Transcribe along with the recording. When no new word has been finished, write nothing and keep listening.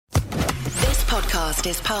podcast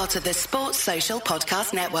is part of the Sports Social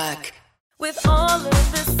Podcast Network. With all of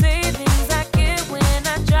the savings I get when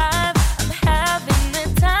I drive, I'm having the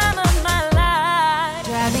time of my life.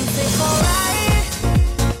 Driving safe, alright.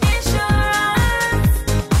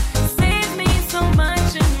 Insurance saves me so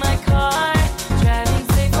much in my car. Driving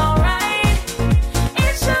safe, alright.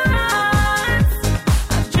 Insurance.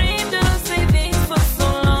 I've dreamed of savings for so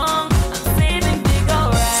long. I'm saving big,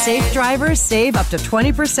 alright. Safe drivers save up to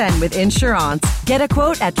 20% with Insurance. Get a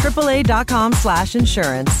quote at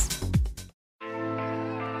AAA.com/insurance.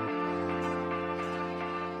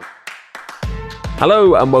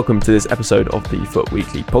 Hello and welcome to this episode of the Foot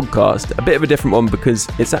Weekly podcast. A bit of a different one because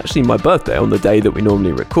it's actually my birthday on the day that we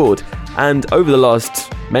normally record. And over the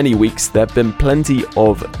last many weeks, there have been plenty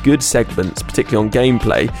of good segments, particularly on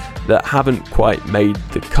gameplay, that haven't quite made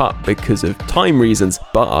the cut because of time reasons,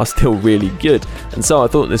 but are still really good. And so I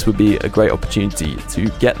thought this would be a great opportunity to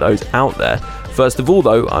get those out there. First of all,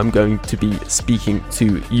 though, I'm going to be speaking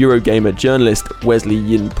to Eurogamer journalist Wesley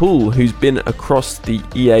Yin-Poole, who's been across the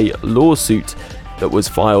EA lawsuit that was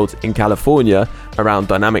filed in California around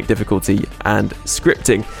dynamic difficulty and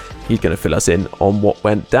scripting. He's going to fill us in on what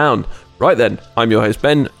went down. Right then, I'm your host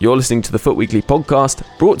Ben. You're listening to the Foot Weekly podcast,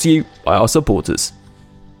 brought to you by our supporters.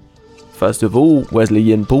 First of all, Wesley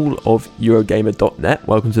Yin-Poole of Eurogamer.net.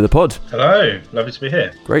 Welcome to the pod. Hello, lovely to be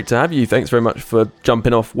here. Great to have you. Thanks very much for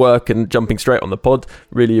jumping off work and jumping straight on the pod.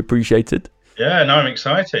 Really appreciated. Yeah, no, I'm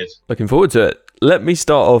excited. Looking forward to it. Let me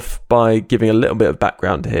start off by giving a little bit of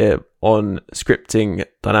background here on scripting,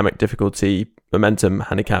 dynamic difficulty, momentum,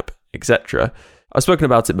 handicap, etc. I've spoken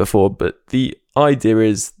about it before, but the idea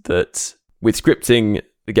is that with scripting,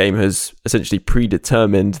 the game has essentially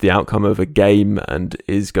predetermined the outcome of a game and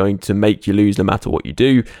is going to make you lose no matter what you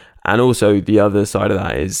do. And also the other side of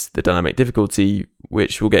that is the dynamic difficulty,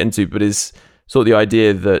 which we'll get into, but is sort of the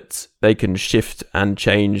idea that they can shift and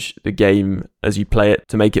change the game as you play it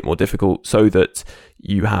to make it more difficult so that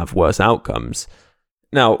you have worse outcomes.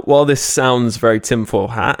 Now, while this sounds very tinfoil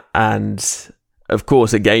hat, and of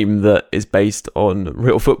course a game that is based on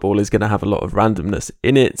real football is going to have a lot of randomness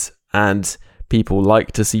in it, and people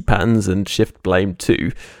like to see patterns and shift blame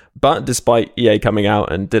too, but despite EA coming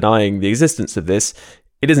out and denying the existence of this,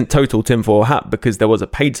 it isn't total tinfoil hat because there was a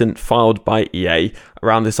patent filed by EA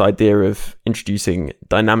around this idea of introducing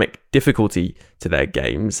dynamic difficulty to their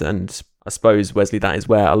games, and I suppose, Wesley, that is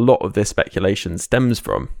where a lot of this speculation stems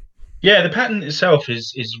from. Yeah, the patent itself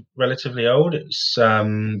is relatively old. It's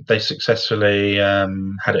they successfully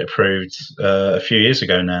had it approved a few years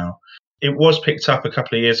ago now. It was picked up a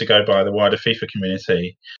couple of years ago by the wider FIFA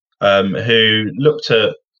community, who looked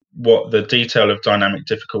at what the detail of dynamic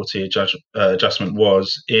difficulty adjustment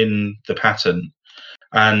was in the patent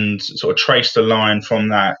and sort of traced a line from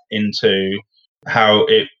that into how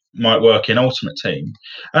it might work in Ultimate Team.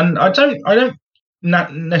 And I don't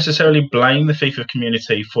not necessarily blame the FIFA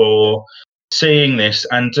community for seeing this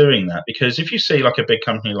and doing that, because if you see like a big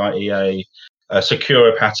company like EA secure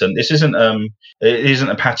a patent, this isn't a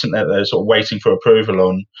patent that they're sort of waiting for approval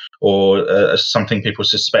on, or something people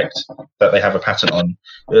suspect that they have a patent on.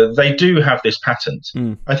 They do have this patent.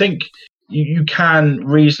 I think you can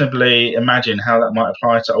reasonably imagine how that might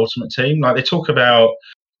apply to Ultimate Team. Like they talk about,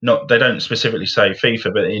 they don't specifically say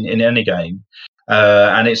FIFA, but in any game.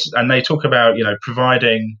 And they talk about,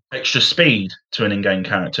 providing extra speed to an in-game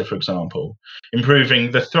character, for example, improving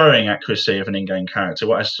the throwing accuracy of an in-game character,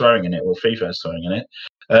 what has throwing in it, or FIFA has throwing in it,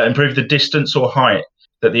 improve the distance or height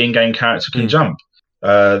that the in-game character can jump.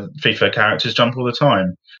 FIFA characters jump all the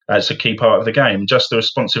time. That's a key part of the game. Just the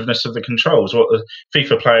responsiveness of the controls, what the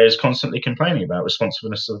FIFA player is constantly complaining about,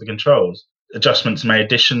 responsiveness of the controls. Adjustments may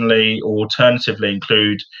additionally or alternatively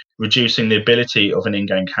include reducing the ability of an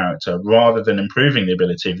in-game character rather than improving the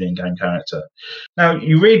ability of the in-game character. Now,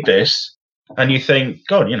 you read this and you think,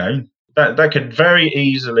 God, that could very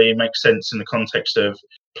easily make sense in the context of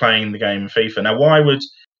playing the game of FIFA. Now, why would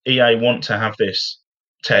EA want to have this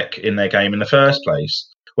tech in their game in the first place?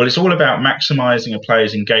 Well, it's all about maximizing a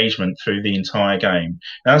player's engagement through the entire game.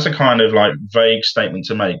 Now, that's a kind of like vague statement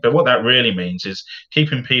to make, but what that really means is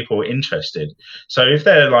keeping people interested. So if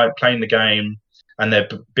they're like playing the game and they're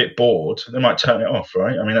a bit bored, they might turn it off,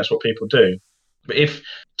 right? I mean, that's what people do. But if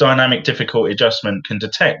dynamic difficulty adjustment can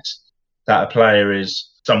detect that a player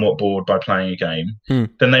is somewhat bored by playing a game,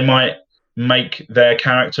 then they might make their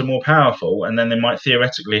character more powerful, and then they might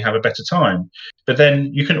theoretically have a better time. But then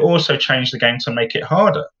you can also change the game to make it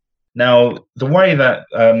harder. Now, the way that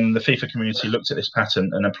the FIFA community looked at this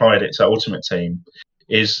patent and applied it to Ultimate Team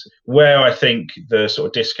is where I think the sort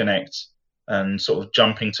of disconnect and sort of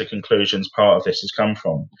jumping to conclusions part of this has come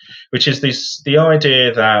from, which is the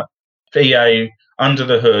idea that EA, under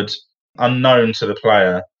the hood, unknown to the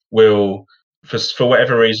player, will, for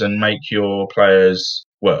whatever reason, make your players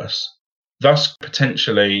worse, thus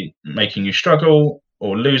potentially making you struggle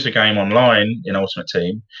or lose a game online in Ultimate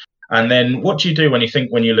Team. And then what do you do when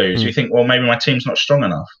you lose? You think, well, maybe my team's not strong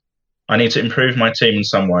enough. I need to improve my team in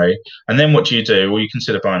some way. And then what do? Well, you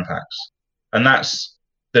consider buying packs. And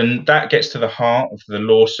then that gets to the heart of the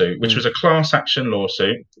lawsuit, which was a class action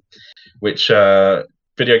lawsuit, which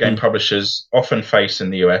video game publishers often face in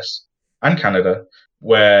the US and Canada,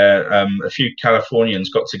 where a few Californians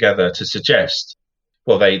got together to suggest,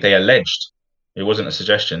 well, they alleged, it wasn't a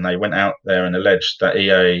suggestion, they went out there and alleged that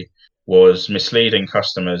EA was misleading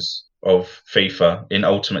customers of FIFA in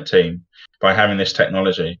Ultimate Team by having this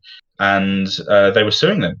technology. And they were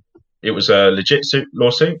suing them. It was a legit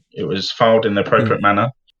lawsuit. It was filed in the appropriate manner,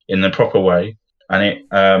 in the proper way. And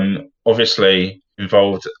it obviously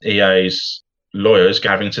involved EA's lawyers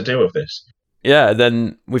having to deal with this. Yeah,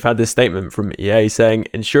 then we've had this statement from EA saying,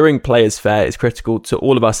 ensuring players' fare is critical to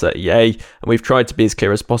all of us at EA, and we've tried to be as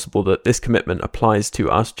clear as possible that this commitment applies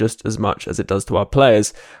to us just as much as it does to our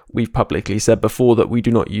players. We've publicly said before that we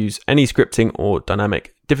do not use any scripting or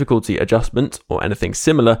dynamic difficulty adjustment or anything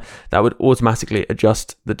similar that would automatically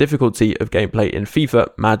adjust the difficulty of gameplay in FIFA,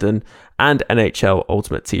 Madden, and NHL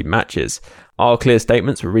Ultimate Team matches. Our clear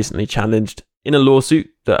statements were recently challenged in a lawsuit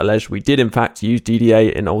that alleged we did in fact use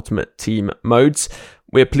DDA in Ultimate Team modes.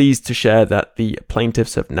 We're pleased to share that the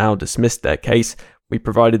plaintiffs have now dismissed their case. We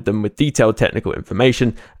provided them with detailed technical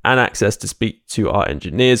information and access to speak to our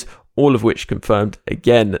engineers, all of which confirmed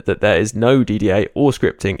again that there is no DDA or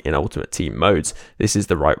scripting in Ultimate Team modes. This is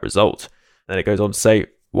the right result. Then it goes on to say,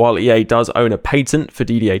 while EA does own a patent for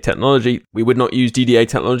DDA technology, we would not use DDA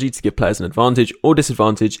technology to give players an advantage or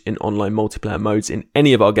disadvantage in online multiplayer modes in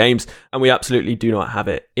any of our games, and we absolutely do not have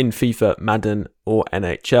it in FIFA, Madden, or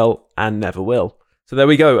NHL, and never will. So there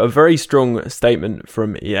we go, a very strong statement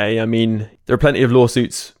from EA. I mean, there are plenty of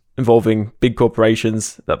lawsuits involving big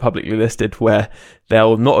corporations that are publicly listed where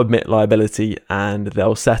they'll not admit liability and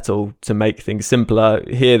they'll settle to make things simpler.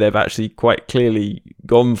 Here they've actually quite clearly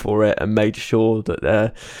gone for it and made sure that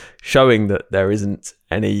they're showing that there isn't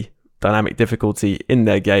any dynamic difficulty in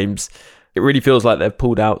their games. It really feels like they've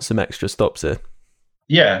pulled out some extra stops here.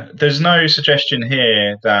 Yeah, there's no suggestion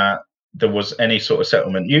here that there was any sort of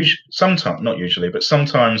settlement. Sometimes, not usually, but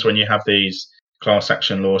sometimes when you have these class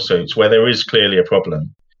action lawsuits where there is clearly a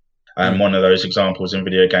problem, and one of those examples in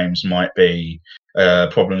video games might be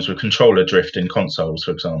problems with controller drift in consoles,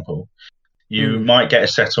 for example. You might get a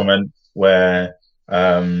settlement where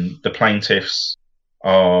the plaintiffs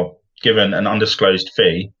are given an undisclosed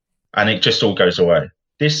fee and it just all goes away.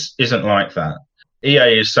 This isn't like that.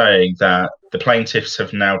 EA is saying that the plaintiffs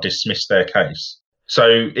have now dismissed their case.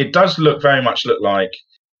 So it does very much look like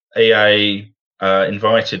EA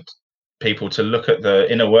invited people to look at the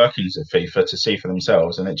inner workings of FIFA to see for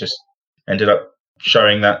themselves, and it just ended up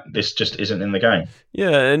showing that this just isn't in the game.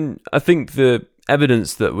 Yeah, and I think the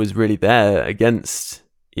evidence that was really there against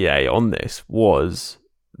EA on this was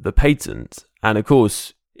the patent. And of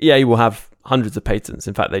course, EA will have hundreds of patents.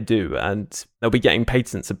 In fact, they do. And they'll be getting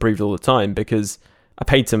patents approved all the time because a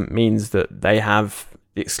patent means that they have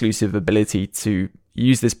the exclusive ability to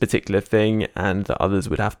use this particular thing and that others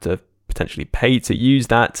would have to potentially pay to use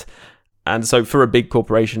that. And so for a big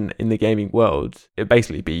corporation in the gaming world, it'd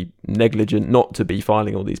basically be negligent not to be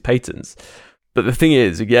filing all these patents. But the thing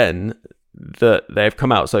is, again, that they've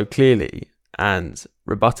come out so clearly and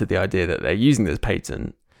rebutted the idea that they're using this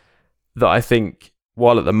patent that I think,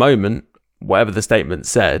 while at the moment, whatever the statement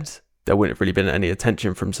said, there wouldn't have really been any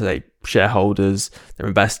attention from, say, shareholders, their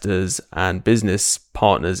investors and business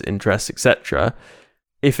partners, interests, etc.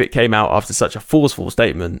 If it came out after such a forceful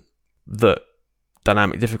statement that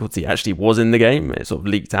dynamic difficulty actually was in the game, it sort of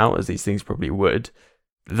leaked out, as these things probably would,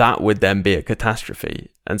 that would then be a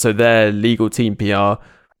catastrophe. And so their legal team PR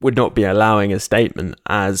would not be allowing a statement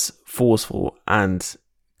as forceful and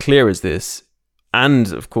clear as this,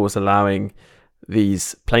 and of course allowing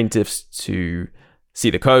these plaintiffs to see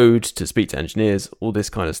the code, to speak to engineers, all this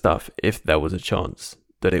kind of stuff, if there was a chance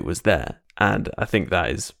that it was there. And I think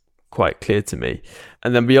that is quite clear to me.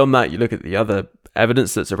 And then beyond that, you look at the other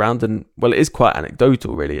evidence that's around, and well, it is quite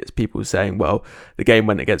anecdotal really. It's people saying, well, the game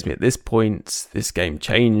went against me at this point, this game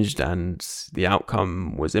changed and the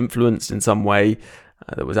outcome was influenced in some way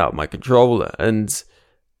that was out of my control. And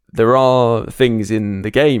there are things in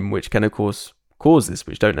the game which can of course cause this,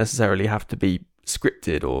 which don't necessarily have to be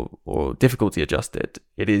scripted or difficulty adjusted.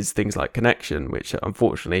 It is things like connection, which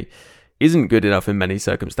unfortunately isn't good enough in many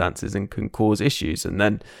circumstances and can cause issues. And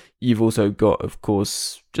then you've also got, of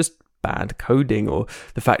course, just bad coding, or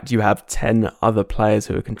the fact you have 10 other players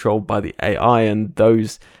who are controlled by the AI, and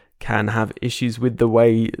those can have issues with the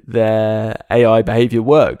way their AI behavior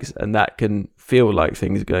works, and that can feel like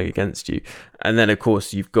things are going against you. And then, of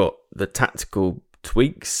course, you've got the tactical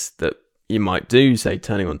tweaks that you might do, say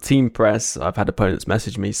turning on team press. I've had opponents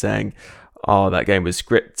message me saying, oh, that game was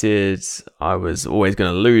scripted, I was always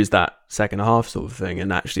going to lose that second half sort of thing,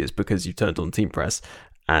 and actually it's because you turned on team press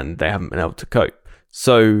and they haven't been able to cope.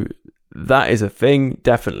 So that is a thing,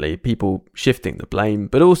 definitely, people shifting the blame.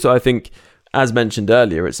 But also I think, as mentioned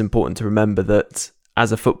earlier, it's important to remember that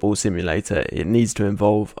as a football simulator, it needs to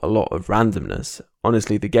involve a lot of randomness.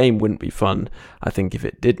 Honestly, the game wouldn't be fun, I think, if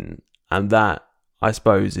it didn't. And that, I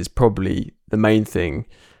suppose, is probably the main thing,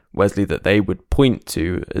 Wesley, that they would point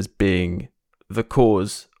to as being the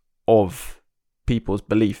cause of people's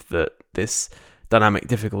belief that this dynamic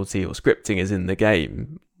difficulty or scripting is in the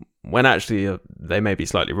game, when actually they may be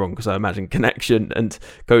slightly wrong, because I imagine connection and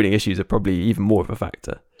coding issues are probably even more of a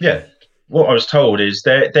factor. Yeah. What I was told is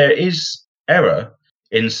there is error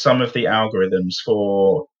in some of the algorithms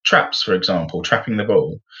for traps, for example, trapping the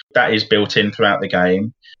ball. That is built in throughout the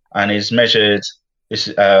game and is measured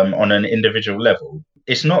on an individual level.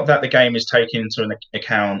 It's not that the game is taking into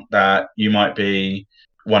account that you might be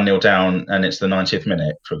 1-0 down and it's the 90th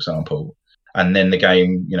minute, for example, and then the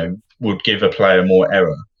game, would give a player more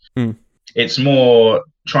error. It's more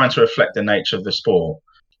trying to reflect the nature of the sport,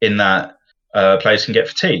 in that players can get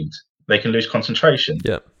fatigued, they can lose concentration,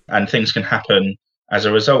 and things can happen as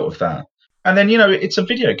a result of that. And then, it's a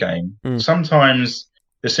video game. Sometimes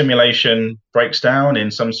the simulation breaks down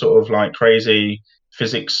in some sort of like crazy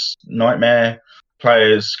physics nightmare.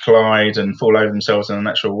 Players collide and fall over themselves in a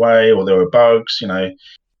natural way, or there are bugs,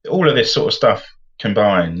 all of this sort of stuff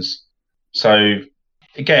combines. So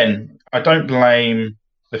again, I don't blame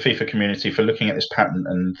the FIFA community for looking at this pattern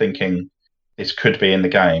and thinking this could be in the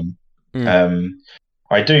game.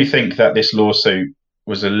 I do think that this lawsuit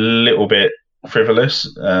was a little bit frivolous,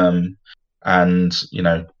 and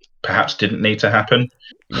perhaps didn't need to happen.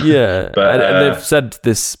 Yeah, but and they've said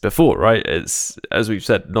this before, right? It's, as we've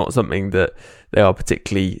said, not something that they are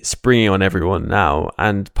particularly springing on everyone now.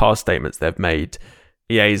 And past statements they've made,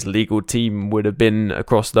 EA's legal team would have been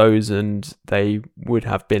across those, and they would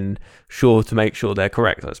have been sure to make sure they're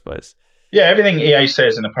correct, I suppose. Yeah, everything EA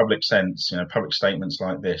says in a public sense, public statements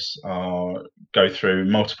like this go through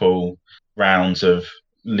multiple rounds of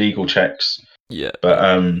legal checks. Yeah, but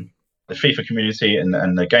the FIFA community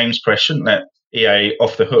and the games press shouldn't let EA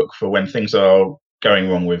off the hook for when things are going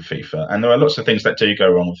wrong with FIFA. And there are lots of things that do go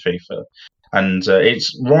wrong with FIFA. And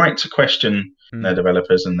it's right to question their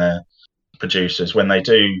developers and their producers when they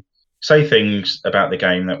do say things about the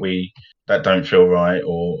game that don't feel right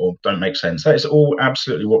or don't make sense. That is all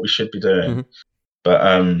absolutely what we should be doing. But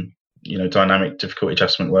dynamic difficulty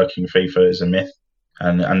adjustment working in FIFA is a myth,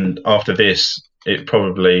 and after this it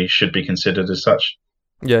probably should be considered as such.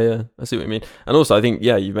 Yeah, I see what you mean. And also I think,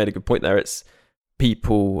 you've made a good point there. It's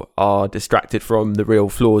people are distracted from the real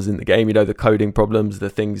flaws in the game, the coding problems,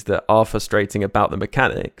 the things that are frustrating about the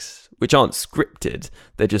mechanics, which aren't scripted.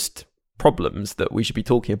 They're just problems that we should be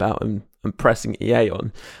talking about and pressing EA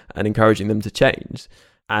on and encouraging them to change.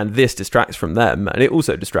 And this distracts from them, and it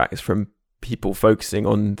also distracts from people focusing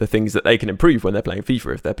on the things that they can improve when they're playing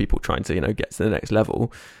FIFA. If they're people trying to get to the next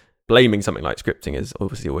level, blaming something like scripting is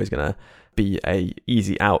obviously always going to be a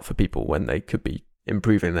easy out for people when they could be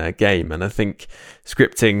improving their game. And I think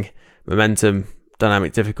scripting, momentum,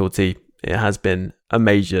 dynamic difficulty, it has been a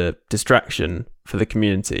major distraction for the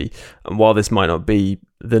community. And while this might not be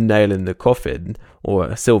the nail in the coffin or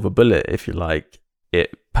a silver bullet, if you like,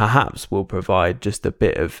 it perhaps will provide just a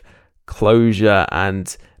bit of closure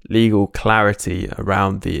and legal clarity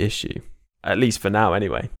around the issue, at least for now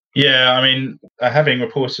anyway. Yeah, I mean, having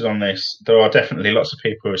reported on this, there are definitely lots of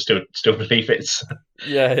people who still believe it's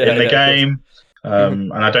in the game.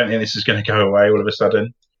 And I don't think this is going to go away all of a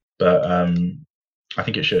sudden, but I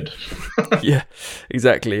think it should. Yeah,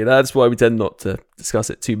 exactly. That's why we tend not to discuss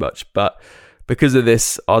it too much. But because of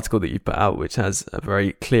this article that you put out, which has a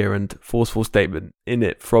very clear and forceful statement in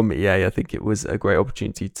it from EA, I think it was a great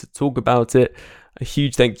opportunity to talk about it. A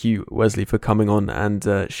huge thank you, Wesley, for coming on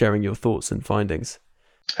and sharing your thoughts and findings.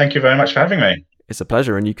 Thank you very much for having me. It's a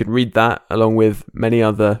pleasure, and you can read that along with many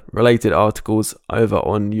other related articles over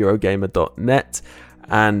on Eurogamer.net.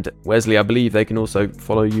 And Wesley, I believe they can also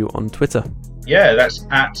follow you on Twitter. Yeah, that's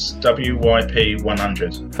at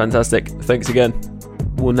WYP100. Fantastic. Thanks again.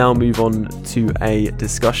 We'll now move on to a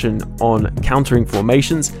discussion on countering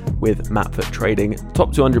formations with Mapfoot Trading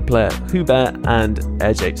top 200 player Hubert and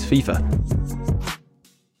AirJapes FIFA.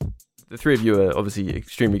 The three of you are obviously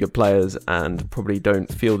extremely good players and probably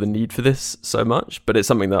don't feel the need for this so much, but it's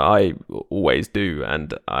something that I always do,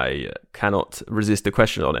 and I cannot resist a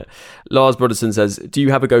question on it. Lars Broderson says, do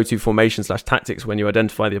you have a go-to formation/tactics when you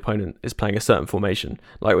identify the opponent is playing a certain formation?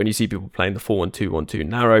 Like when you see people playing the 4-1-2-1-2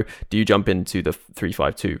 narrow, do you jump into the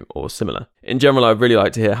 3-5-2 or similar? In general, I'd really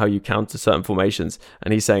like to hear how you counter certain formations,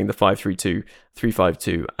 and he's saying the 5-3-2,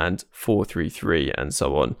 3-5-2 and 4-3-3 and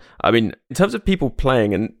so on. I mean, in terms of people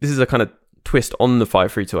playing, and this is a kind of twist on the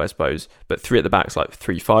 5-3-2, I suppose, but 3 at the back's like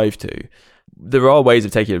 3-5-2. There are ways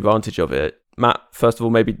of taking advantage of it. Matt, first of all,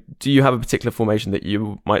 maybe do you have a particular formation that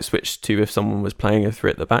you might switch to if someone was playing a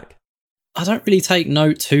 3 at the back? I don't really take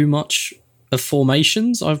note too much of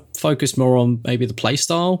formations. I've focused more on maybe the play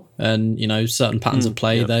style and, certain patterns of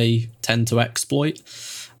play they tend to exploit.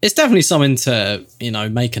 It's definitely something to,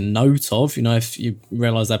 make a note of. If you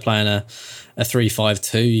realise they're playing a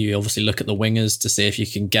 3-5-2, you obviously look at the wingers to see if you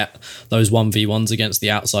can get those 1v1s against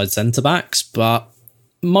the outside centre-backs. But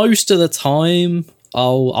most of the time,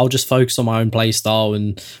 I'll just focus on my own play style,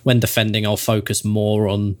 and when defending, I'll focus more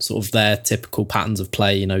on sort of their typical patterns of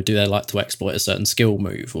play. Do they like to exploit a certain skill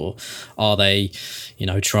move, or are they,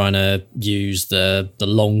 trying to use the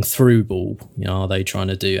long through ball? Are they trying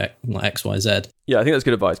to do like X, Y, Z? Yeah, I think that's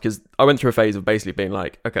good advice, because I went through a phase of basically being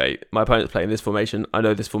like, okay, my opponent's playing this formation, I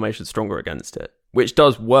know this formation's stronger against it, which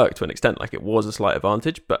does work to an extent. Like, it was a slight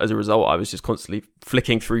advantage, but as a result, I was just constantly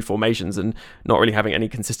flicking through formations and not really having any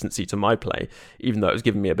consistency to my play. Even though it was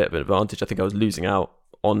giving me a bit of an advantage, I think I was losing out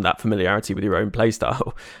on that familiarity with your own play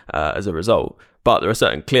style as a result. But there are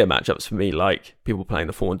certain clear matchups for me, like people playing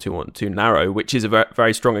the 4-1-2-1-2 narrow, which is a very,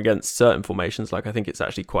 very strong against certain formations. Like, I think it's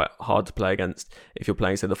actually quite hard to play against if you're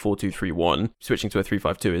playing, say, the 4-2-3-1. Switching to a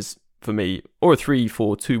 3-5-2 is, for me, or a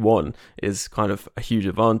 3-4-2-1 is kind of a huge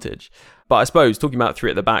advantage. But I suppose, talking about 3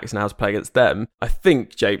 at the backs and how to play against them, I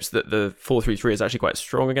think, Japes, that the 4-3-3 is actually quite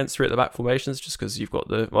strong against 3 at the back formations, just because you've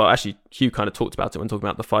got actually, Hugh kind of talked about it when talking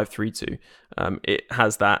about the 5-3-2. It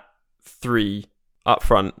has that 3 up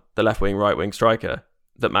front, the left wing, right wing striker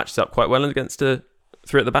that matches up quite well against a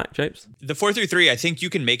 3 at the back, Japes. The 4-3-3, I think you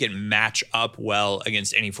can make it match up well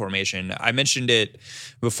against any formation. I mentioned it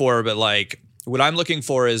before, but like what I'm looking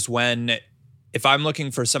for is if I'm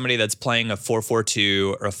looking for somebody that's playing a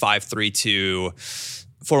 4-4-2 or a 5-3-2,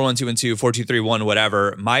 4-1-2-1-2, 4-2-3-1,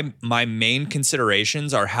 whatever, my main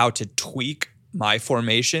considerations are how to tweak my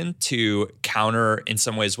formation to counter in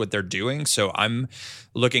some ways what they're doing. So I'm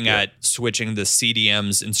looking at switching the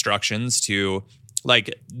CDM's instructions to,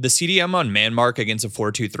 like, the CDM on man mark against a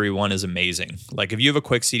 4-2-3-1 is amazing. Like, if you have a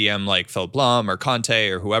quick CDM like Phil Blum or Conte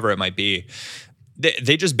or whoever it might be,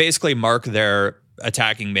 they just basically mark their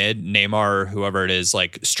attacking mid, Neymar or whoever it is,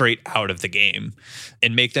 like straight out of the game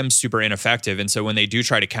and make them super ineffective. And so when they do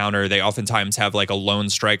try to counter, they oftentimes have like a lone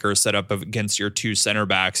striker set up against your 2 center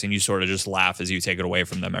backs, and you sort of just laugh as you take it away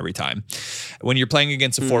from them every time. When you're playing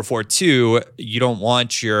against a 4-4-2, you don't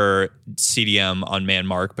want your CDM on man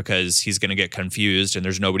mark because he's going to get confused and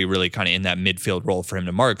there's nobody really kind of in that midfield role for him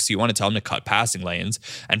to mark. So you want to tell him to cut passing lanes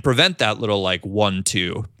and prevent that little like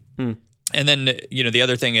 1-2. And then, the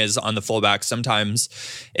other thing is on the fullback, sometimes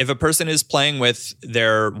if a person is playing with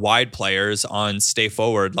their wide players on stay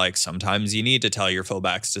forward, like sometimes you need to tell your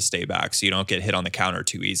fullbacks to stay back so you don't get hit on the counter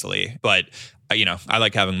too easily. But, I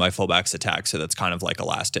like having my fullbacks attack. So that's kind of like a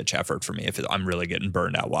last ditch effort for me if I'm really getting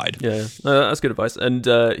burned out wide. Yeah, that's good advice. And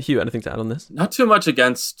Hugh, anything to add on this? Not too much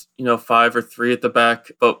against, 5 or 3 at the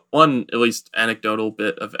back, but one at least anecdotal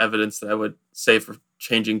bit of evidence that I would say for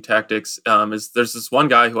changing tactics is there's this one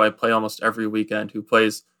guy who I play almost every weekend who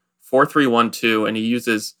plays 4-3-1-2, and he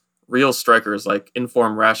uses real strikers like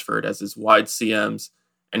Inform Rashford as his wide CMs,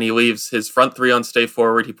 and he leaves his front 3 on stay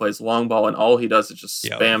forward. He plays long ball, and all he does is just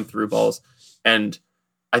spam through balls. And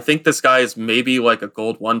I think this guy is maybe like a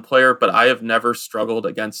gold 1 player, but I have never struggled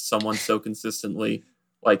against someone so consistently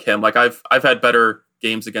like him. Like I've had better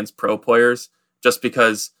games against pro players just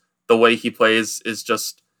because the way he plays is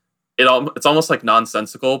just, it's almost like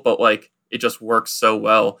nonsensical, but like it just works so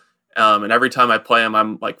well. And every time I play him,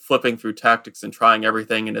 I'm like flipping through tactics and trying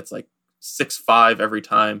everything, and it's like 6-5 every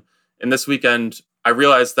time. And this weekend, I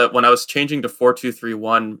realized that when I was changing to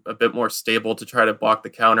 4-2-3-1, a bit more stable to try to block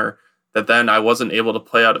the counter, that then I wasn't able to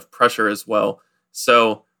play out of pressure as well.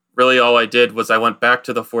 So really all I did was I went back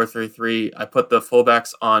to the 4-3-3. I put the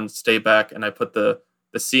fullbacks on stay back, and I put the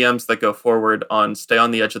CMs that go forward on stay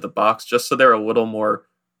on the edge of the box, just so they're a little more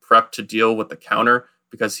prepped to deal with the counter,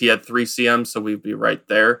 because he had 3 CMs, so we'd be right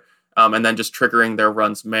there. And then just triggering their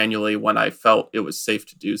runs manually when I felt it was safe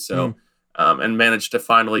to do so, and managed to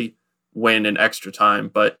finally win in extra time.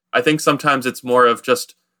 But I think sometimes it's more of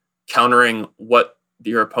just countering what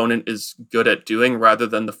your opponent is good at doing rather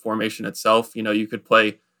than the formation itself. You know, you could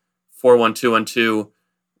play 4-1-2-1-2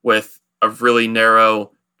 with a really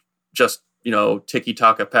narrow, just, you know,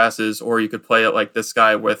 tiki-taka passes, or you could play it like this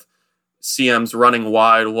guy with CMs running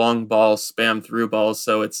wide, long balls, spam through balls.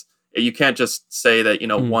 So you can't just say that, you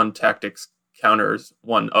know, one tactic counters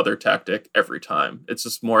one other tactic every time. It's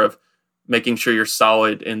just more of making sure you're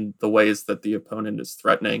solid in the ways that the opponent is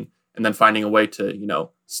threatening, and then finding a way to, you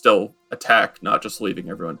know, still attack, not just leaving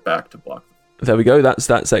everyone back to block. There we go. That's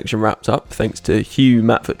that section wrapped up. Thanks to Hugh,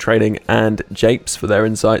 Matfoot Trading, and Japes for their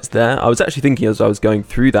insights there. I was actually thinking as I was going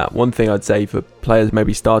through that, one thing I'd say for players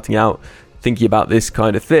maybe starting out thinking about this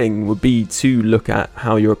kind of thing would be to look at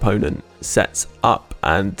how your opponent sets up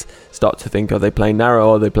and start to think, are they playing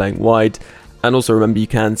narrow? Are they playing wide? And also remember, you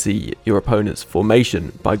can see your opponent's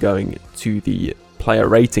formation by going to the player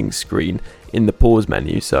rating screen in the pause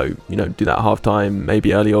menu. So, you know, do that halftime,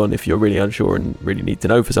 maybe early on if you're really unsure and really need to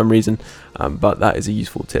know for some reason. But that is a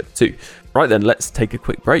useful tip too. Right then, let's take a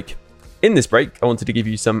quick break. In this break, I wanted to give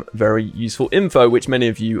you some very useful info, which many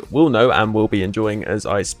of you will know and will be enjoying as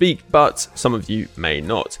I speak, but some of you may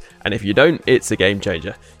not. And if you don't, it's a game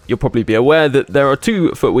changer. You'll probably be aware that there are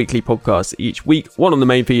 2 Foot Weekly podcasts each week, one on the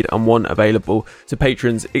main feed and one available to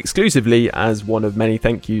patrons exclusively as one of many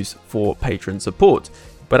thank yous for patron support.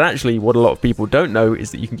 But actually, what a lot of people don't know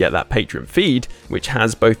is that you can get that patron feed, which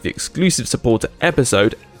has both the exclusive supporter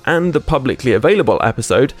episode and the publicly available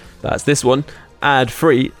episode, that's this one,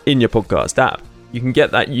 ad-free in your podcast app. You can get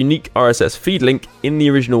that unique RSS feed link in the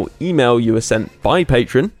original email you were sent by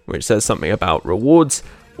Patron, which says something about rewards,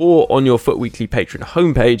 or on your Foot Weekly Patron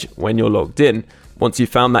homepage when you're logged in. Once you've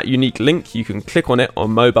found that unique link, you can click on it on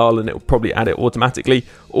mobile and it will probably add it automatically,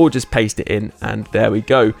 or just paste it in and there we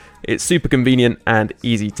go. It's super convenient and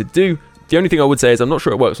easy to do. The only thing I would say is I'm not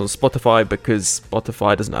sure it works on Spotify because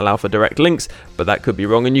Spotify doesn't allow for direct links, but that could be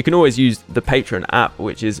wrong. And you can always use the Patreon app,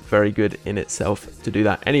 which is very good in itself to do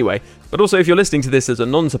that anyway. But also, if you're listening to this as a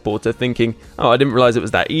non-supporter thinking, oh, I didn't realize it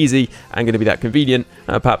was that easy and going to be that convenient,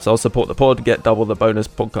 perhaps I'll support the pod, get double the bonus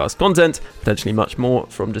podcast content, potentially much more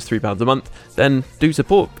from just £3 a month, then do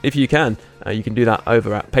support if you can. You can do that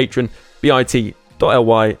over at Patreon,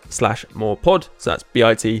 bit.ly/morepod. So that's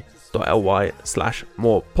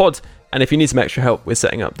bit.ly/morepod. And if you need some extra help with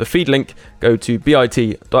setting up the feed link, go to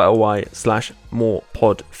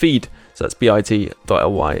bit.ly/morepodfeed. So that's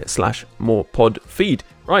bit.ly/morepodfeed.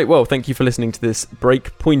 Right, well, thank you for listening to this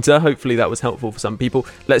break pointer. Hopefully that was helpful for some people.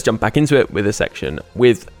 Let's jump back into it with a section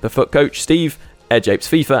with the Foot Coach, Steve, Air Japes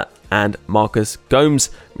FIFA, and Marcus Gomes,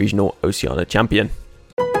 Regional Oceania Champion.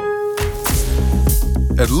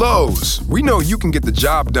 At Lowe's, we know you can get the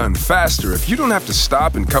job done faster if you don't have to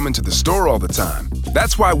stop and come into the store all the time.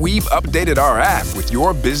 That's why we've updated our app with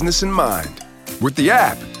your business in mind. With the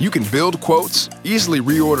app, you can build quotes, easily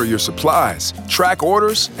reorder your supplies, track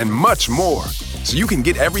orders, and much more. So you can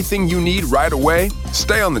get everything you need right away,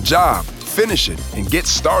 stay on the job, finish it, and get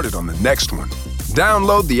started on the next one.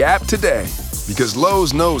 Download the app today, because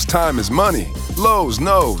Lowe's knows time is money. Lowe's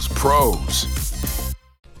knows pros.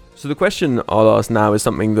 So the question I'll ask now is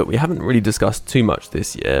something that we haven't really discussed too much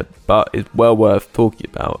this year, but is well worth talking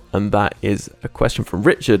about, and that is a question from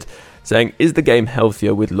Richard saying, is the game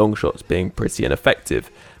healthier with long shots being pretty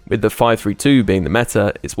ineffective? With the 5-3-2 being the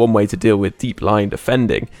meta, it's one way to deal with deep line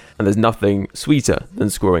defending, and there's nothing sweeter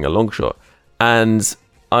than scoring a long shot. And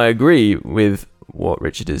I agree with what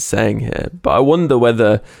Richard is saying here, but I wonder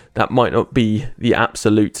whether that might not be the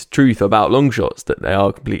absolute truth about long shots, that they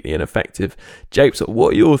are completely ineffective. Japes,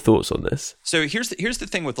 what are your thoughts on this? So here's the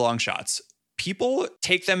thing with long shots. People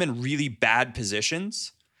take them in really bad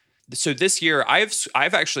positions. So this year, I've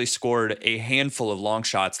actually scored a handful of long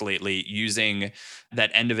shots lately using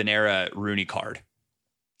that end of an era Rooney card.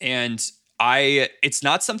 And it's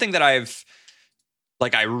not something that I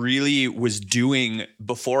really was doing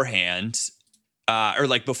beforehand. Or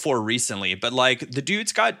like before recently, but like the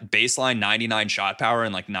dude's got baseline 99 shot power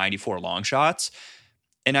and like 94 long shots.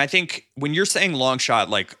 And I think when you're saying long shot,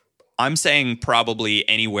 like I'm saying probably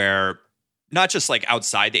anywhere, not just like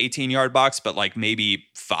outside the 18-yard box, but like maybe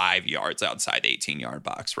 5 yards outside the 18-yard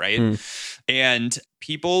box, right? And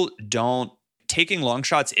people taking long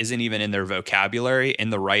shots isn't even in their vocabulary in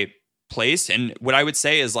the right place. And what I would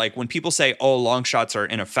say is like when people say, oh, long shots are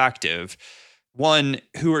ineffective, one,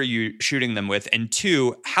 who are you shooting them with? And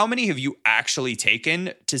two, how many have you actually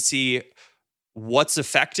taken to see what's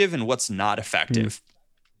effective and what's not effective?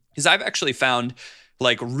 Because I've actually found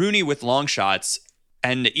like Rooney with long shots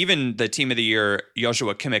and even the team of the year,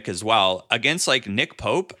 Joshua Kimmich as well, against like Nick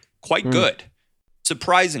Pope, quite good,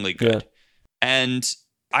 surprisingly good. Yeah. And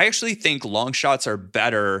I actually think long shots are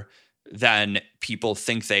better than people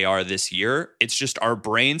think they are this year. It's just our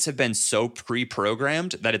brains have been so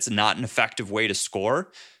pre-programmed that it's not an effective way to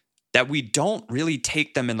score that we don't really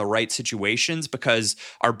take them in the right situations because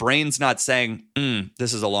our brain's not saying,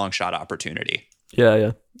 this is a long shot opportunity.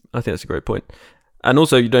 Yeah. I think that's a great point. And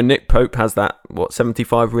also, Nick Pope has that,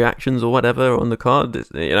 75 reactions or whatever on the card,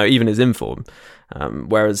 even his inform.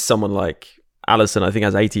 Whereas someone like Allison, I think,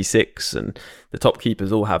 has 86, and the top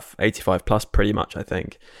keepers all have 85 plus pretty much, I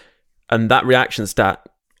think. And that reaction stat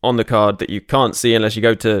on the card that you can't see unless you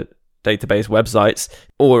go to database websites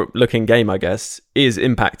or look in game, I guess, is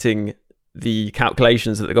impacting the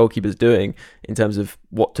calculations that the goalkeeper's doing in terms of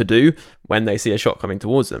what to do when they see a shot coming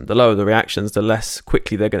towards them. The lower the reactions, the less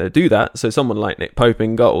quickly they're going to do that. So someone like Nick Pope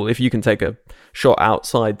in goal, if you can take a shot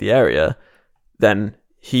outside the area, then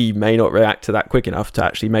he may not react to that quick enough to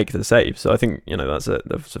actually make the save. So I think, that's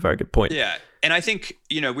a very good point. Yeah. And I think,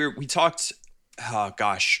 we talked, oh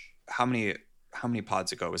gosh, how many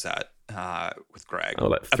pods ago was that with Greg?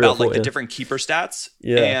 Like about 4, the different keeper stats.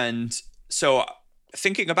 Yeah. And so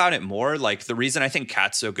thinking about it more, like the reason I think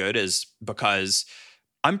Cat's so good is because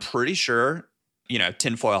I'm pretty sure,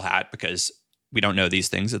 tinfoil hat, because we don't know these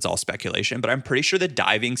things, it's all speculation, but I'm pretty sure the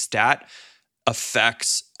diving stat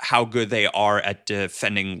affects how good they are at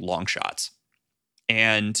defending long shots.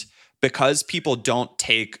 And because people don't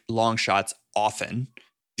take long shots often,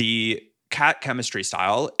 the Cat chemistry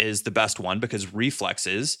style is the best one because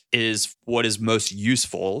reflexes is what is most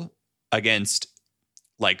useful against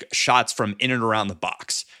like shots from in and around the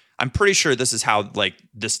box. I'm pretty sure this is how like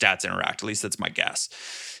the stats interact. At least that's my guess.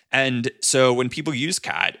 And so when people use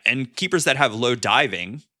Cat and keepers that have low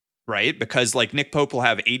diving, right? Because like Nick Pope will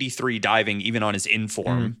have 83 diving even on his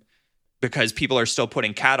inform because people are still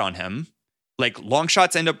putting Cat on him. Like long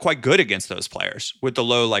shots end up quite good against those players with the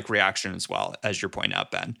low like reaction as well, as you're pointing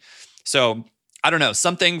out, Ben. So I don't know,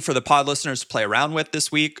 something for the pod listeners to play around with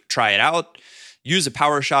this week. Try it out. Use a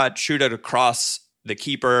power shot, shoot it across the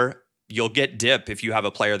keeper. You'll get dip if you have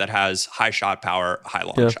a player that has high shot power, high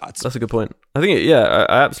long shots. That's a good point. I think, I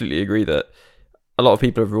absolutely agree that a lot of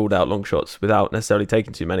people have ruled out long shots without necessarily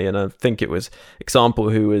taking too many. And I think it was Example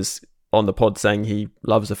who was on the pod saying he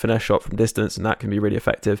loves a finesse shot from distance and that can be really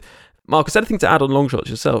effective. Marcus, anything to add on long shots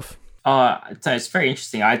yourself? So it's very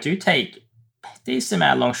interesting. I do take decent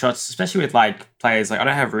amount of long shots, especially with like players like I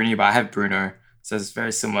don't have Rooney, but I have Bruno, so it's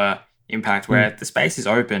very similar impact where if the space is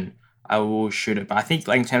open, I will shoot it. But I think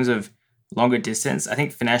like in terms of longer distance, I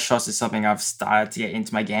think finesse shots is something I've started to get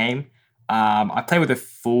into my game. I played with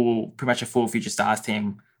pretty much a full Future Stars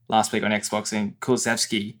team last week on Xbox, and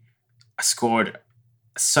Kulusevski scored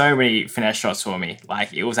so many finesse shots for me.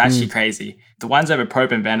 Like it was actually crazy. The ones over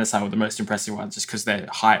Pope and Van der Sar were the most impressive ones just because their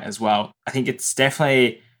height as well. I think it's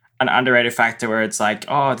definitely an underrated factor where it's like,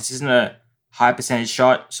 oh, this isn't a high percentage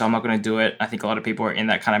shot, so I'm not going to do it. I think a lot of people are in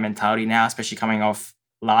that kind of mentality now, especially coming off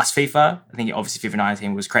last FIFA. I think obviously FIFA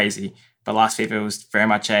 19 was crazy, but last FIFA was very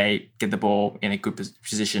much a get the ball in a good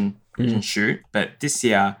position and shoot. But this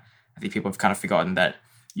year, I think people have kind of forgotten that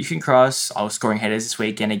you can cross. I was scoring headers this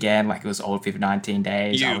weekend again, like it was old FIFA 19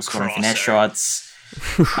 days. I was scoring finesse shots.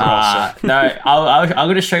 No, I'm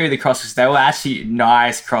going to show you the crosses. They were actually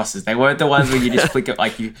nice crosses. They weren't the ones where you just flick it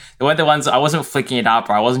like you. They weren't the ones I wasn't flicking it up,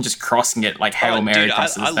 or I wasn't just crossing it like Hail Mary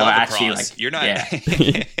crosses. I they were actually cross. like You're not.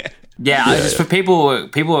 Yeah. I just for people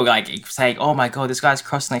were like saying, "Oh my god, this guy's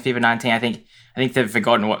crossing like FIFA 19." I think they've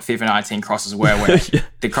forgotten what FIFA 19 crosses were, where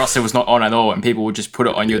the crosser was not on at all, and people would just put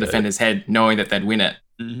it on your defender's head, knowing that they'd win it.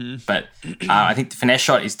 But I think the finesse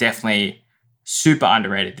shot is definitely super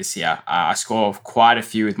underrated this year. I score quite a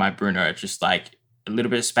few with my Bruno. Just like a little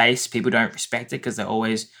bit of space. People don't respect it because they're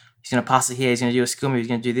always, he's going to pass it here, he's going to do a skill move, he's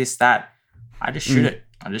going to do this, that. I just shoot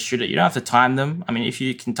it. You don't have to time them. I mean, if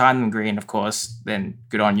you can time them green, of course, then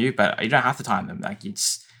good on you. But you don't have to time them. Like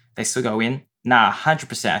they still go in.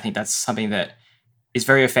 100%. I think that's something that is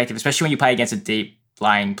very effective, especially when you play against a deep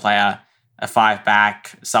lying player, a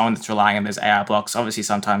 5-back, someone that's relying on those AI blocks. Obviously,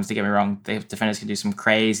 sometimes, don't get me wrong, the defenders can do some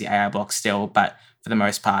crazy AI blocks still, but for the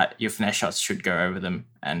most part, your finesse shots should go over them,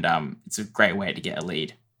 and it's a great way to get a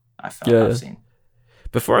lead. I've seen.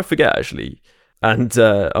 Before I forget, actually, and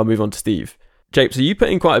I'll move on to Steve. Japes, are you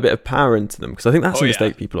putting quite a bit of power into them? Because I think that's a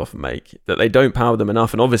mistake people often make, that they don't power them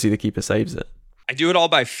enough, and obviously the keeper saves it. I do it all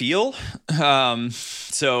by feel.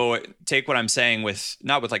 So take what I'm saying with,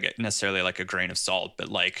 not with like necessarily like a grain of salt, but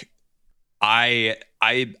like I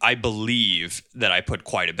believe that I put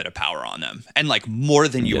quite a bit of power on them, and like more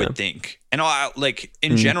than you would think. And like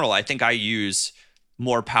in general, I think I use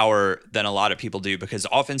more power than a lot of people do, because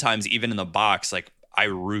oftentimes even in the box, like I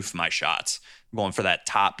roof my shots. I'm going for that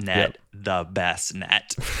top net, the best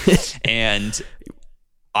net. And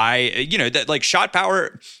that like shot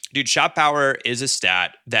power is a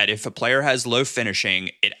stat that if a player has low finishing,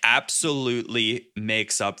 it absolutely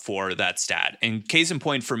makes up for that stat. And case in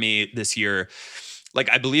point for me this year, like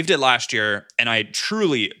I believed it last year and I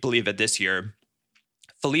truly believe it this year.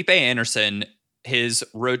 Felipe Anderson, his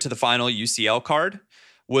road to the final UCL card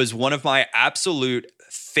was one of my absolute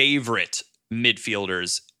favorite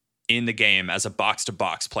midfielders in the game as a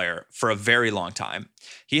box-to-box player for a very long time.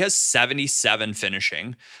 He has 77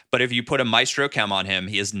 finishing, but if you put a Maestro Chem on him,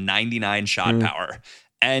 he has 99 shot power.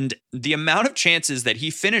 And the amount of chances that he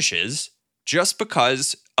finishes just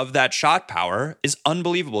because of that shot power is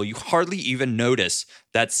unbelievable. You hardly even notice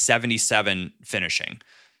that 77 finishing.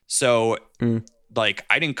 So like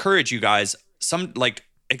I'd encourage you guys,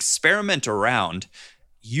 experiment around,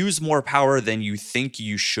 use more power than you think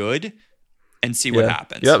you should, and see what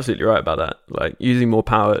happens. You're absolutely right about that. Like using more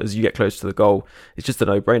power as you get closer to the goal, it's just a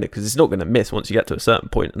no-brainer because it's not going to miss once you get to a certain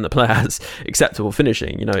point and the player has acceptable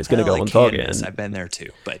finishing. It's going to go on target. And I've been there too,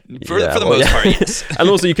 but for the most part, yes. And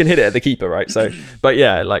also you can hit it at the keeper, right? So, but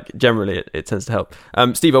yeah, like generally it tends to help.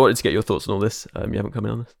 Steve, I wanted to get your thoughts on all this. You haven't come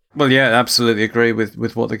in on this. Well, yeah, absolutely agree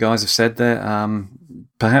with what the guys have said there.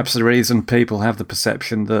 Perhaps the reason people have the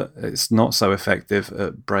perception that it's not so effective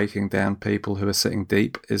at breaking down people who are sitting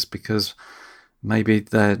deep is because maybe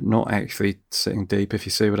they're not actually sitting deep, if you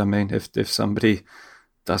see what I mean. If somebody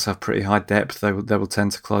does have pretty high depth, they will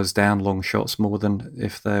tend to close down long shots more than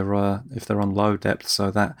if they're on low depth. So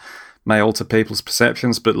that may alter people's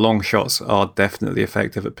perceptions, but long shots are definitely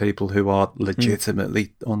effective at people who are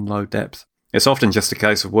legitimately on low depth. It's often just a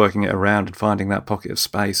case of working it around and finding that pocket of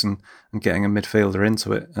space and getting a midfielder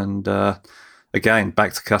into it. And again,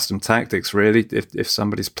 back to custom tactics, really. If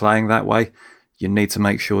somebody's playing that way, you need to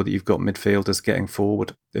make sure that you've got midfielders getting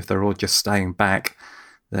forward. If they're all just staying back,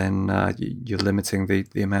 then you're limiting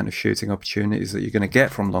the amount of shooting opportunities that you're going to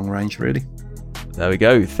get from long range, really. There we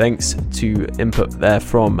go. Thanks to input there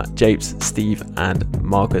from Japes, Steve and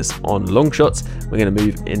Marcus on Longshots. We're going to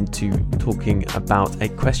move into talking about a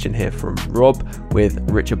question here from Rob with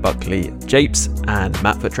Richard Buckley, Japes and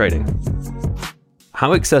Matt for Trading.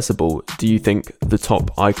 How accessible do you think the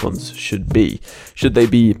top icons should be? Should they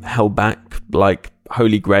be held back like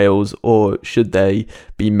holy grails, or should they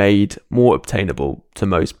be made more obtainable to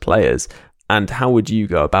most players? And how would you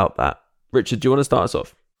go about that? Richard, do you want to start us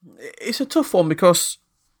off? It's a tough one because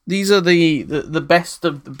these are the best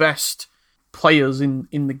of the best players in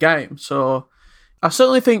the game. So I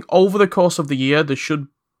certainly think over the course of the year, there should,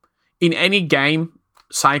 in any game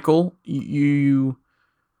cycle, you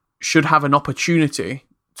should have an opportunity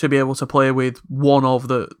to be able to play with one of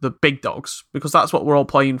the big dogs, because that's what we're all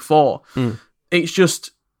playing for. It's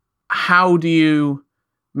just, how do you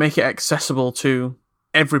make it accessible to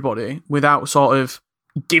everybody without sort of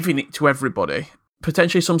giving it to everybody?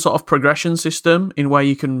 Potentially some sort of progression system in where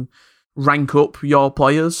you can rank up your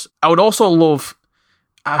players. I would also love,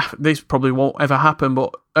 this probably won't ever happen,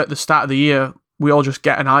 but at the start of the year, we all just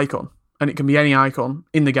get an icon, and it can be any icon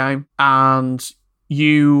in the game. And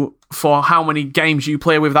you, for how many games you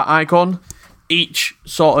play with that icon, each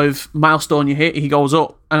sort of milestone you hit, he goes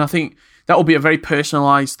up. And I think that will be a very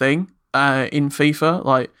personalised thing in FIFA.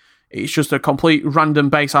 Like, it's just a complete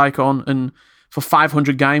random base icon, and for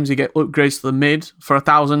 500 games, you get upgrades to the mid. For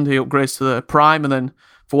 1,000, he upgrades to the prime, and then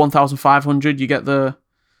for 1,500, you get the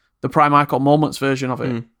prime icon moments version of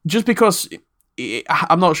it. Just because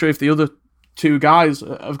I'm not sure if the other two guys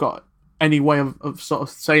have got any way of sort of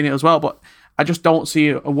saying it as well, but I just don't see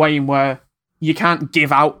a way in where you can't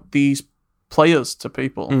give out these players to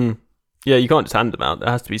people. Yeah, you can't just hand them out. There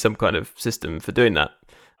has to be some kind of system for doing that.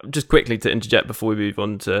 Just quickly to interject before we move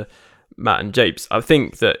on to Matt and Japes, I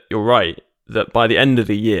think that you're right, that by the end of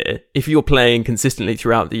the year, if you're playing consistently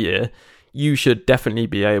throughout the year, you should definitely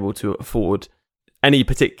be able to afford any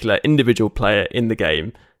particular individual player in the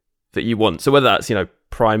game that you want. So whether that's,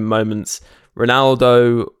 prime moments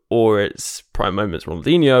Ronaldo, or it's prime moments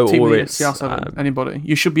Ronaldinho, Team or leader, it's CR7, anybody,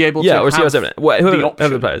 you should be able to or have CR7,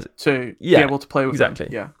 whoever plays it, to be able to play with exactly.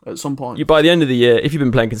 them, at some point. By the end of the year, if you've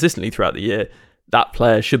been playing consistently throughout the year, that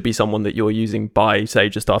player should be someone that you're using by, say,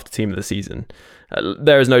 just after Team of the Season.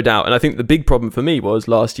 There is no doubt. And I think the big problem for me was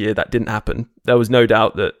last year that didn't happen. There was no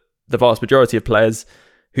doubt that the vast majority of players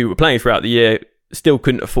who were playing throughout the year still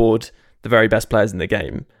couldn't afford the very best players in the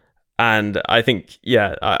game. And I think,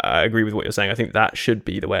 I agree with what you're saying. I think that should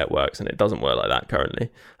be the way it works, and it doesn't work like that currently.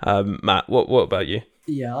 Matt, what about you?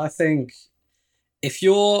 Yeah, I think if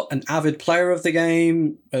you're an avid player of the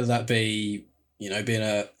game, whether that be, being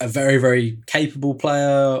a very, very capable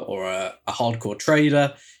player or a hardcore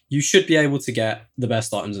trader, you should be able to get the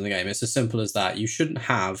best items in the game. It's as simple as that. You shouldn't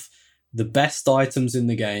have the best items in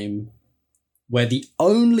the game, where the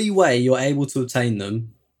only way you're able to obtain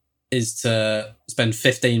them is to spend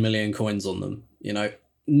 15 million coins on them. You know,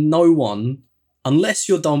 no one, unless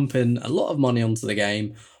you're dumping a lot of money onto the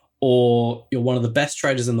game or you're one of the best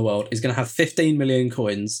traders in the world, is going to have 15 million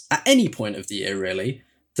coins at any point of the year, really,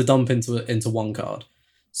 to dump into one card.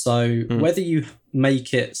 So whether you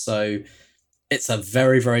make it so it's a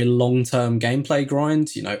very, very long-term gameplay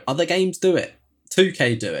grind, you know, other games do it.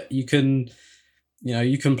 2K do it. You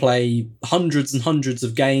can play hundreds and hundreds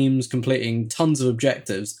of games, completing tons of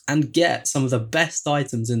objectives, and get some of the best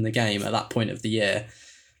items in the game at that point of the year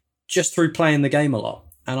just through playing the game a lot.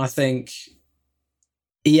 And I think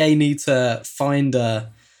EA need to find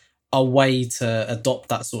a way to adopt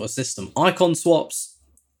that sort of system. Icon swaps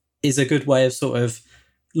is a good way of sort of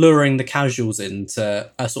luring the casuals into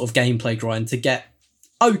a sort of gameplay grind to get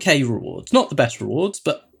okay rewards. Not the best rewards,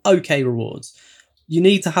 but okay rewards. You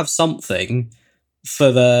need to have something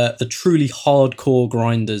for the truly hardcore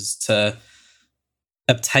grinders to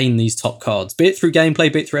obtain these top cards, be it through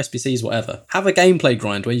gameplay, be it through SBCs, whatever. Have a gameplay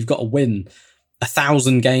grind where you've got to win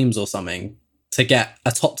 1,000 games or something to get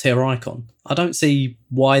a top tier icon. I don't see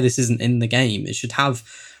why this isn't in the game. It should have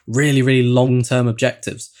really, really long-term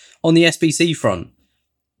objectives. On the SBC front,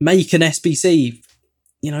 make an SBC,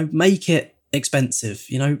 you know, make it expensive,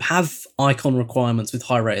 you know, have icon requirements with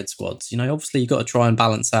high rated squads. You know, obviously you've got to try and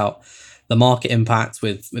balance out the market impact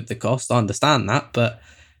with the cost. I understand that, but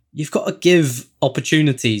you've got to give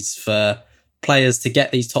opportunities for players to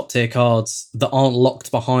get these top tier cards that aren't locked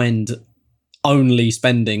behind only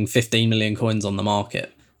spending 15 million coins on the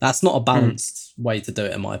market. That's not a balanced way to do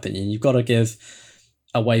it, in my opinion. You've got to give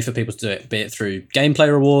a way for people to do it, be it through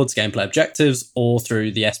gameplay rewards, gameplay objectives, or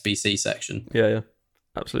through the SBC section. Yeah,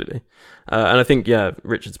 absolutely. And I think,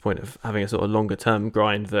 Richard's point of having a sort of longer term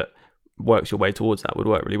grind that works your way towards that would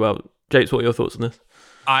work really well. Japes, what are your thoughts on this?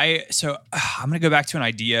 So I'm going to go back to an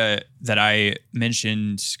idea that I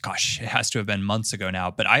mentioned, gosh, it has to have been months ago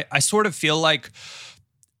now, but I sort of feel like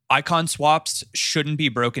icon swaps shouldn't be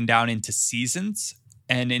broken down into seasons,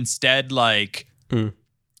 and instead, like, I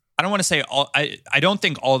don't want to say I don't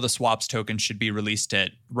think all the swaps tokens should be released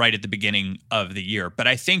right at the beginning of the year, but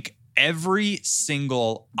I think every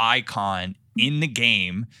single icon in the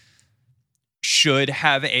game should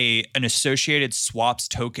have an associated swaps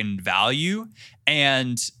token value,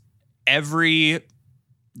 and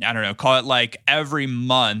call it like every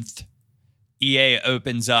month, EA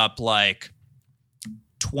opens up like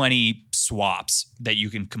 20 swaps that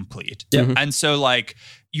you can complete. Yeah. And so like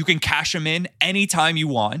you can cash them in anytime you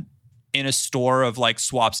want in a store of like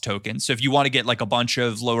swaps tokens. So if you want to get like a bunch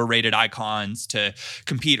of lower rated icons to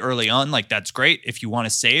compete early on, like that's great if you want to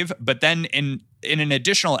save. But then in an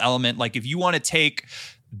additional element, like if you want to take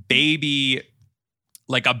a baby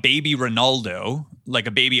Ronaldo, like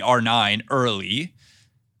a baby R9 early,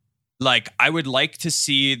 like I would like to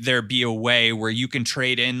see there be a way where you can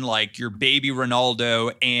trade in like your baby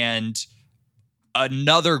Ronaldo and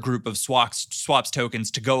another group of swaps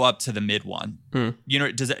tokens to go up to the mid one. You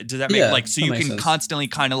know, does that make like, so you can constantly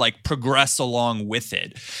kind of like progress along with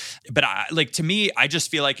it. But to me, I just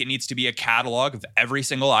feel like it needs to be a catalog of every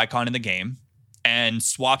single icon in the game, and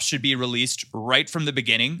swaps should be released right from the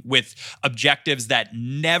beginning with objectives that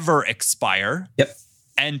never expire. Yep.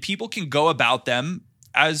 And people can go about them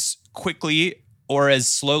as quickly or as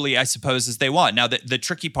slowly, I suppose, as they want. Now, the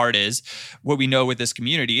tricky part is, what we know with this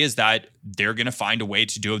community is that they're going to find a way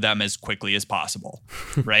to do them as quickly as possible,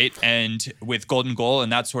 right? And with Golden Goal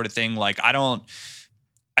and that sort of thing, like I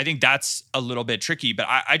think that's a little bit tricky. But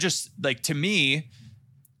I just, like, to me,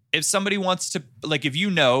 if somebody wants to, like, if you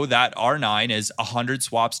know that R9 is 100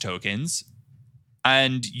 swaps tokens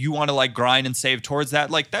and you want to like grind and save towards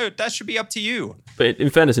that, like that should be up to you. But in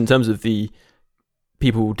fairness, in terms of the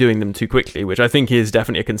people doing them too quickly, which I think is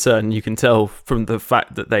definitely a concern. You can tell from the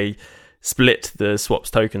fact that they split the swaps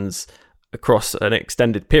tokens across an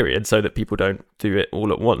extended period so that people don't do it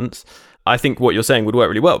all at once. I think what you're saying would work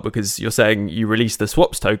really well, because you're saying you release the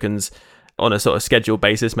swaps tokens on a sort of scheduled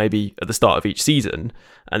basis, maybe at the start of each season,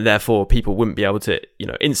 and therefore people wouldn't be able to, you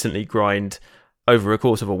know, instantly grind over a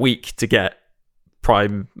course of a week to get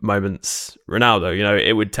prime moments Ronaldo. You know,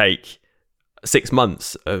 it would take 6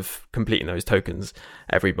 months of completing those tokens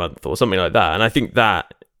every month or something like that. And I think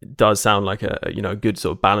that does sound like a good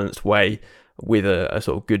sort of balanced way with a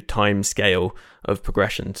sort of good time scale of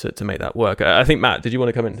progression to make that work. I think, Matt, did you want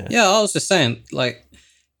to come in here? Yeah, I was just saying, like,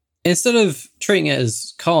 instead of treating it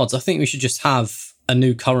as cards, I think we should just have a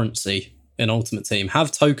new currency in Ultimate Team.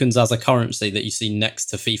 Have tokens as a currency that you see next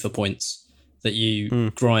to FIFA points that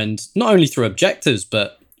you grind, not only through objectives,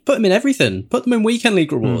 but put them in everything. Put them in weekend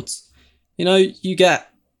league rewards. You know, you get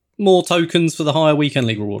more tokens for the higher weekend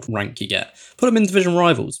league reward rank you get. Put them in division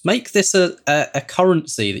rivals. Make this a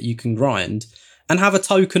currency that you can grind and have a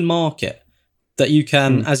token market that you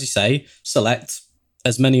can, as you say, select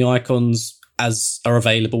as many icons as are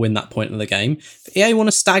available in that point of the game. If EA want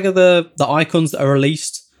to stagger the icons that are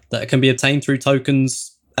released that can be obtained through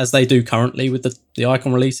tokens as they do currently with the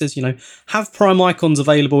icon releases, you know, have Prime icons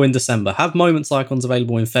available in December, have Moments icons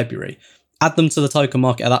available in February. Add them to the token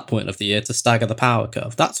market at that point of the year to stagger the power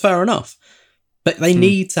curve. That's fair enough. But they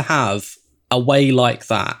need to have a way like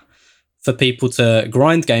that for people to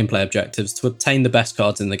grind gameplay objectives to obtain the best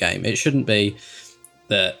cards in the game. It shouldn't be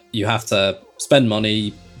that you have to spend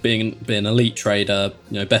money being an elite trader,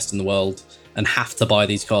 you know, best in the world, and have to buy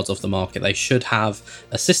these cards off the market. They should have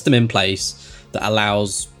a system in place that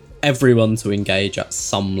allows everyone to engage at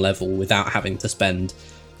some level without having to spend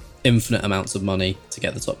infinite amounts of money to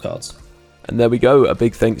get the top cards. And there we go. A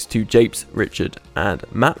big thanks to Japes, Richard and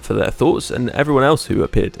Matt for their thoughts, and everyone else who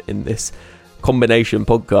appeared in this combination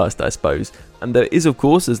podcast, I suppose. And there is, of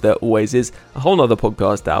course, as there always is, a whole other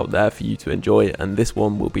podcast out there for you to enjoy, and this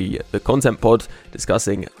one will be the Content Pod,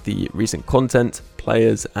 discussing the recent content,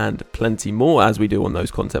 players, and plenty more as we do on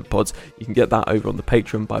those content pods. You can get that over on the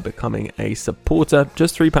Patreon by becoming a supporter,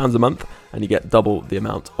 just £3 a month, and you get double the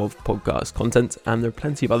amount of podcast content, and there are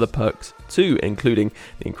plenty of other perks too, including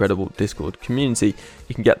the incredible Discord community.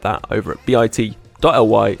 You can get that over at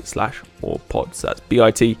bit.ly/morepods. That's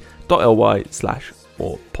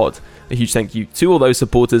bit.ly/morepods. A huge thank you to all those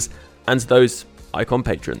supporters and to those icon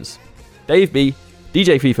patrons: Dave B,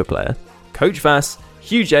 DJ FIFA Player, Coach Vass,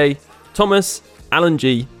 Hugh J, Thomas, Alan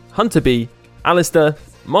G, Hunter B, Alistair,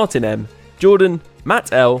 Martin M, Jordan,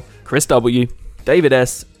 Matt L, Chris W, David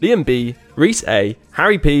S, Liam B, Reese A,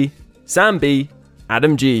 Harry P, Sam B,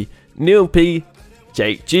 Adam G, Neil P,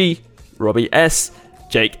 Jake G, Robbie S,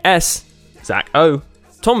 Jake S, Zach O,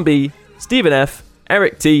 Tom B, Stephen F,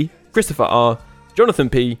 Eric T, Christopher R, Jonathan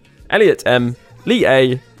P, Elliot M, Lee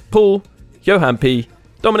A, Paul, Johan P,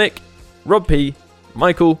 Dominic, Rob P,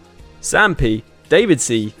 Michael, Sam P, David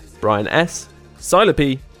C, Brian S, Siler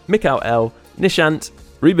P, Mikhail L, Nishant,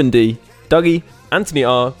 Ruben D, Dougie, Anthony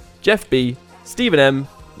R, Jeff B, Stephen M,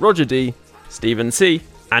 Roger D, Stephen C,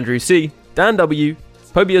 Andrew C, Dan W,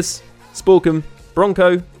 Pobius, Sporkum,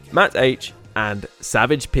 Bronco, Matt H, and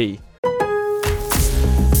Savage P.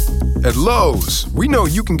 At Lowe's, we know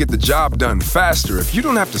you can get the job done faster if you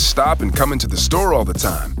don't have to stop and come into the store all the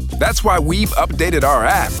time. That's why we've updated our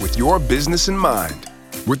app with your business in mind.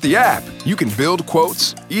 With the app, you can build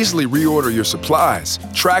quotes, easily reorder your supplies,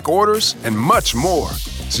 track orders, and much more.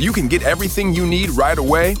 So you can get everything you need right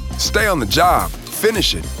away, stay on the job,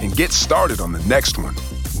 finish it, and get started on the next one.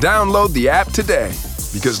 Download the app today,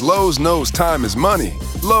 because Lowe's knows time is money.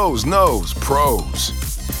 Lowe's knows pros.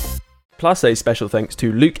 Plus a special thanks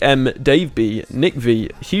to Luke M, Dave B, Nick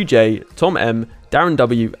V, Hugh J, Tom M, Darren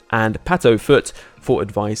W, and Pato Foot for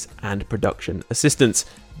advice and production assistance.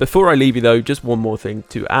 Before I leave you though, just one more thing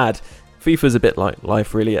to add. FIFA's a bit like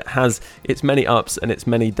life really. It has its many ups and its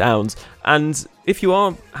many downs. And if you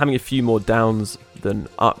are having a few more downs than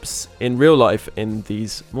ups in real life in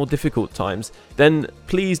these more difficult times, then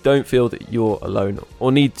please don't feel that you're alone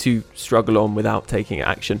or need to struggle on without taking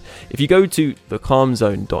action. If you go to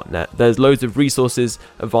thecalmzone.net, there's loads of resources,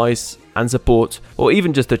 advice and support, or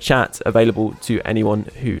even just a chat available to anyone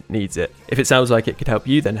who needs it. If it sounds like it could help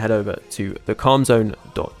you, then head over to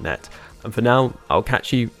thecalmzone.net. And for now, I'll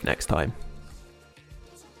catch you next time.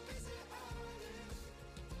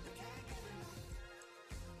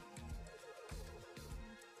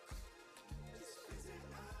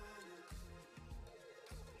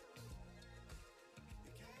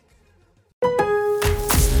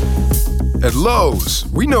 At Lowe's,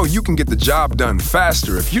 we know you can get the job done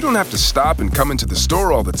faster if you don't have to stop and come into the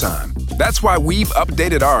store all the time. That's why we've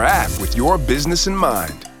updated our app with your business in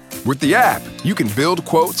mind. With the app, you can build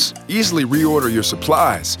quotes, easily reorder your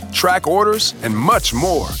supplies, track orders, and much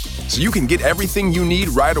more. So you can get everything you need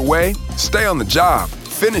right away, stay on the job,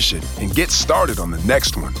 finish it, and get started on the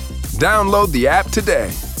next one. Download the app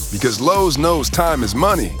today, because Lowe's knows time is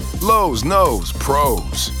money. Lowe's knows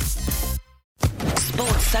pros.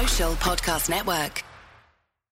 Sports Social Podcast Network.